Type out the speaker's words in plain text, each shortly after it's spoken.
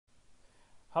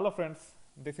Hello friends,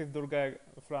 this is Durga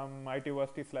from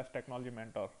IT/Technology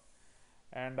Mentor,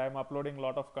 and I'm uploading a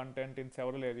lot of content in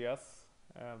several areas.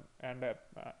 And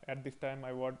at this time,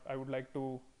 I would like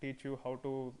to teach you how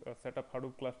to set up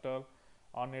Hadoop cluster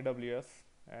on AWS,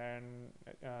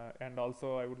 and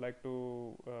also I would like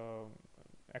to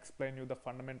explain you the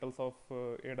fundamentals of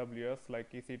AWS like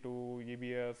EC2,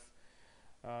 EBS,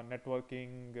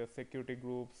 networking, security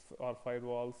groups or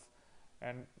firewalls,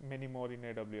 and many more in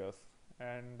AWS.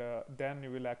 And then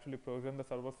you will actually provision the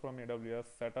servers from AWS,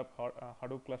 set up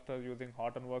Hadoop cluster using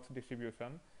hot and works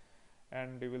distribution,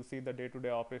 and you will see the day-to-day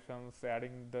operations,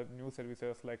 adding the new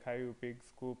services like Hive, Pig,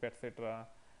 Scoop, etc.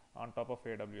 on top of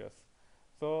AWS.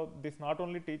 So this not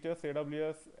only teaches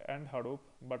AWS and Hadoop,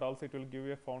 but also it will give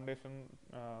you a foundation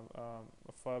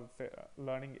for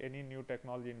learning any new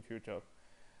technology in future,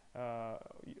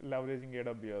 leveraging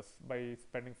AWS by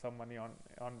spending some money on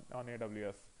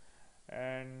AWS.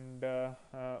 And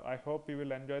I hope you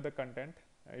will enjoy the content.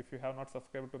 If you have not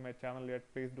subscribed to my channel yet,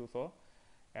 please do so,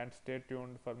 and stay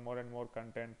tuned for more and more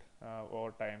content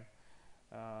over time.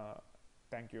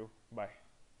 Thank you. Bye.